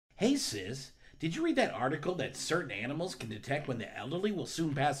Hey sis, did you read that article that certain animals can detect when the elderly will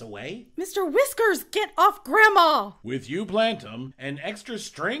soon pass away? Mr. Whiskers, get off Grandma! With Uplantum and extra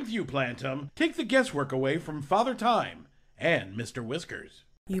strength Uplantum, take the guesswork away from Father Time and Mr. Whiskers.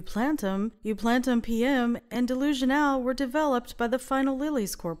 Uplantum PM, and Delusional were developed by the Final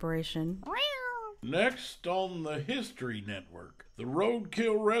Lilies Corporation. Next on the History Network, the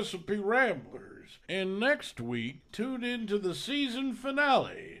Roadkill Recipe Ramblers. And next week, tune into the season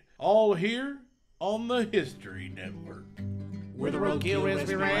finale, all here on the History Network. We're the Roadkill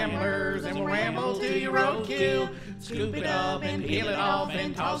Recipe Ramblers, and we'll ramble to your roadkill. Scoop it up and peel it off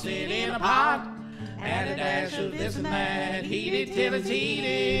and toss it in a pot. Add a dash of this and that, heat it till it's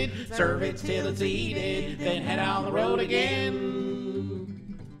heated, serve it till it's heated, then head on the road again.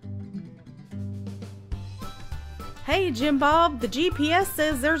 Hey, Jim Bob, the GPS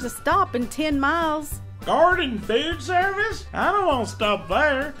says there's a stop in 10 miles. Garden food service? I don't want to stop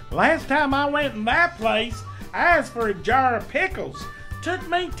there. Last time I went in that place, I asked for a jar of pickles. Took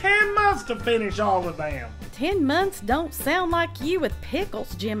me 10 months to finish all of them. 10 months don't sound like you with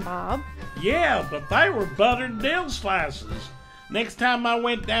pickles, Jim Bob. Yeah, but they were buttered dill slices. Next time I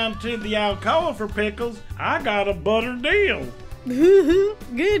went down to the Alcoa for pickles, I got a buttered dill.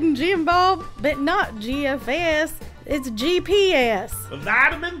 Good and Jim Bob, but not GFS. It's GPS. The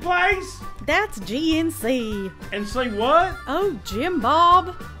vitamin place? That's GNC. And see what? Oh, Jim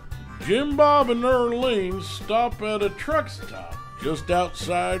Bob. Jim Bob and Earlene stop at a truck stop just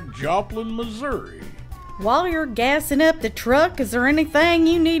outside Joplin, Missouri. While you're gassing up the truck, is there anything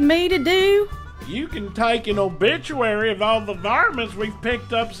you need me to do? You can take an obituary of all the varmints we've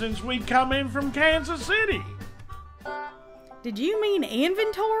picked up since we come in from Kansas City. Did you mean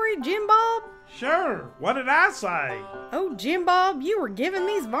inventory, Jim Bob? Sure, what did I say? Oh, Jim Bob, you were giving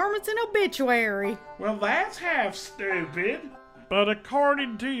these varmints an obituary. Well, that's half stupid. But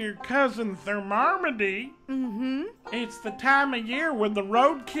according to your cousin Thermarmedy, it's the time of year when the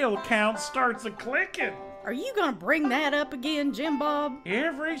roadkill count starts a-clicking. Are you gonna bring that up again, Jim Bob?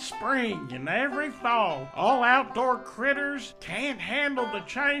 Every spring and every fall, all outdoor critters can't handle the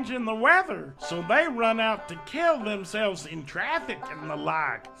change in the weather, so they run out to kill themselves in traffic and the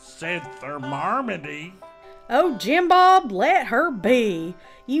like, said Thermarmedy. Oh, Jim Bob, let her be.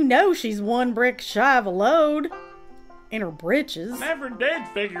 You know she's one brick shy of a load. In her britches. Never did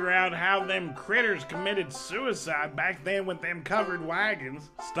figure out how them critters committed suicide back then with them covered wagons.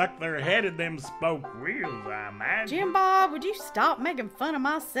 Stuck their head in them spoke wheels, I imagine. Jim Bob, would you stop making fun of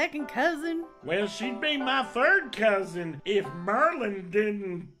my second cousin? Well, she'd be my third cousin if Merlin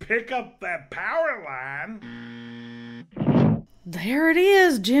didn't pick up that power line. There it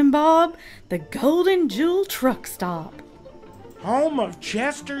is, Jim Bob. The Golden Jewel Truck Stop. Home of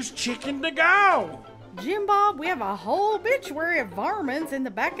Chester's Chicken to Go. Jim Bob, we have a whole obituary of varmints in the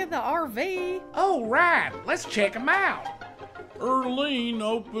back of the RV. Oh, right. Let's check them out. Earlene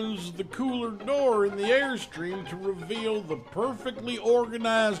opens the cooler door in the Airstream to reveal the perfectly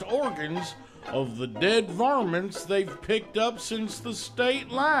organized organs of the dead varmints they've picked up since the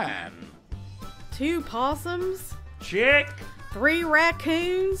state line. 2 possums. Check. 3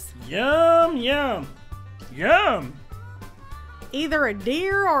 raccoons. Yum, yum. Yum. Either a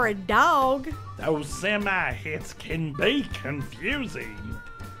deer or a dog. Those semi-hits can be confusing.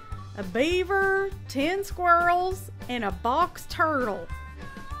 A beaver, 10 squirrels, and a box turtle.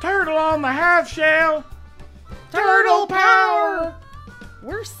 Turtle on the half shell. Turtle power!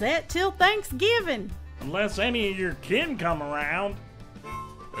 We're set till Thanksgiving. Unless any of your kin come around.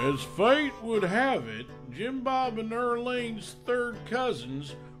 As fate would have it, Jim Bob and Earlene's third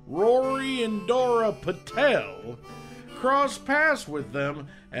cousins, Rory and Dora Patel, cross paths with them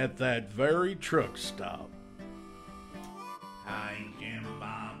at that very truck stop. Hi, Jim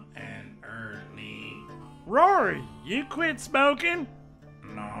Bob and Earlene. Rory, you quit smoking?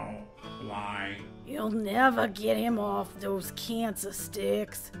 No. Why? You'll never get him off those cancer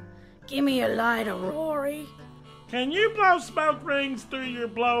sticks. Give me a lighter, Rory. Can you blow smoke rings through your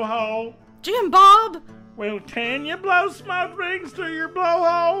blowhole? Jim Bob! Well, can you blow smoke rings through your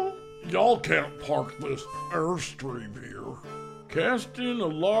blowhole? Y'all can't park this Airstream here. Casting a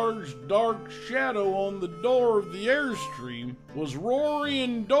large dark shadow on the door of the Airstream was Rory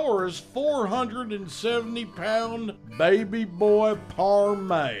and Dora's 470-pound baby boy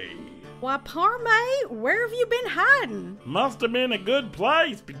Parmay. Why, Parmay, where have you been hiding? Must have been a good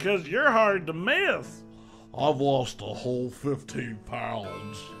place because you're hard to miss. I've lost a whole 15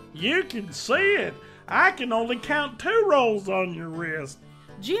 pounds. You can see it. I can only count 2 rolls on your wrist.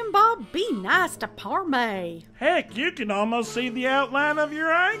 Jim Bob, be nice to Parmay. Heck, you can almost see the outline of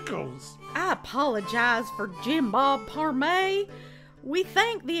your ankles. I apologize for Jim Bob Parmay. We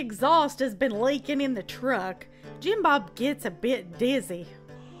think the exhaust has been leaking in the truck. Jim Bob gets a bit dizzy.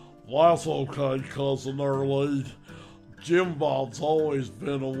 That's okay, Cousin Early. Jim Bob's always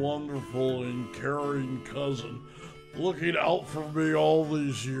been a wonderful and caring cousin, looking out for me all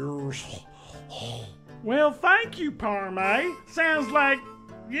these years. Well, thank you, Parme. Sounds like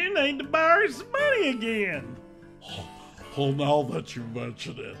you need to borrow some money again. Well, now that you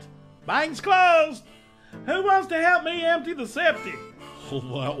mention it. Bank's closed. Who wants to help me empty the septic? Well,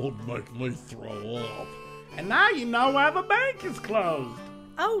 that would make me throw up. And now you know why the bank is closed.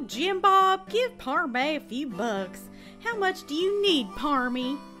 Oh, Jim Bob, give Parme a few bucks. How much do you need,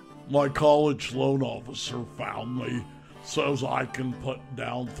 Parmy? My college loan officer found me. Says I can put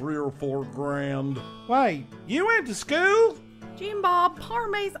down $3 or $4 grand. Wait, you went to school? Jim Bob,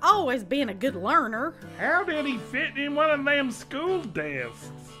 Parme's always been a good learner. How did he fit in one of them school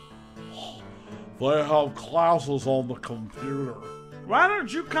desks? They have classes on the computer. Why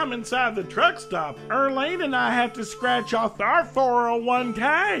don't you come inside the truck stop? Earlene and I have to scratch off our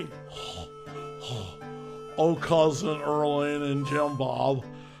 401k. Oh, Cousin Earlene and Jim Bob,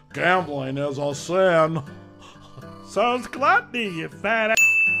 gambling is a sin. So's gluttony, you fat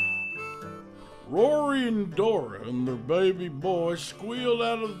Rory and Dora and their baby boy squealed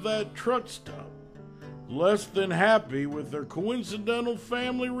out of that truck stop, less than happy with their coincidental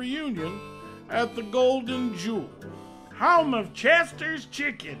family reunion at the Golden Jewel, home of Chester's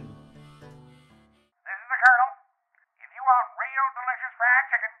Chicken. This is the Colonel. If you want real delicious fried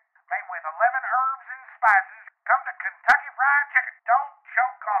chicken made with 11 herbs and spices, come to Kentucky Fried Chicken. Don't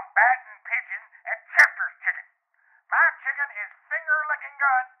choke on batten pigeon at Chester's Chicken. My chicken is finger-licking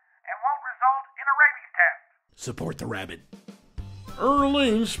good and won't result in a rabies test. Support the rabbit.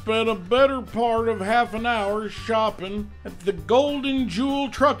 Earlene spent a better part of half an hour shopping at the Golden Jewel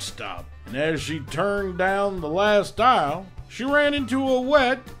truck stop, and as she turned down the last aisle, she ran into a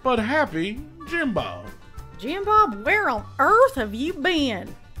wet but happy Jim Bob. Jim Bob, where on earth have you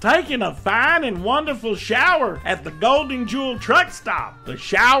been? Taking a fine and wonderful shower at the Golden Jewel truck stop. The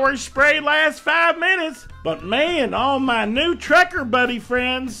shower spray lasts 5 minutes, but me and all my new trucker buddy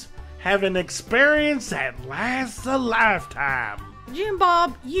friends have an experience that lasts a lifetime. Jim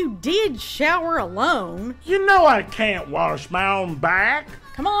Bob, you did shower alone. You know I can't wash my own back.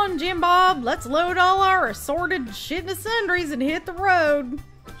 Come on, Jim Bob, let's load all our assorted shit and sundries and hit the road.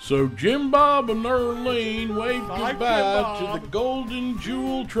 So Jim Bob and Earlene waved goodbye to the Golden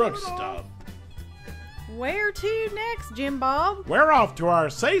Jewel truck stop. Where to next, Jim Bob? We're off to our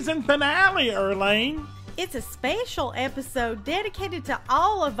season finale, Earlene. It's a special episode dedicated to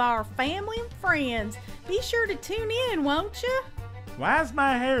all of our family and friends. Be sure to tune in, won't you? Why's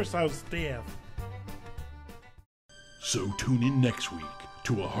my hair so stiff? So tune in next week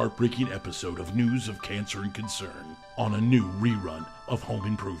to a heartbreaking episode of News of Cancer and Concern on a new rerun of Home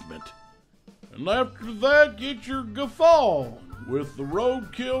Improvement. And after that, get your guffaw on with the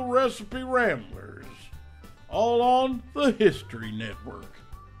Roadkill Recipe Ramblers, all on the History Network.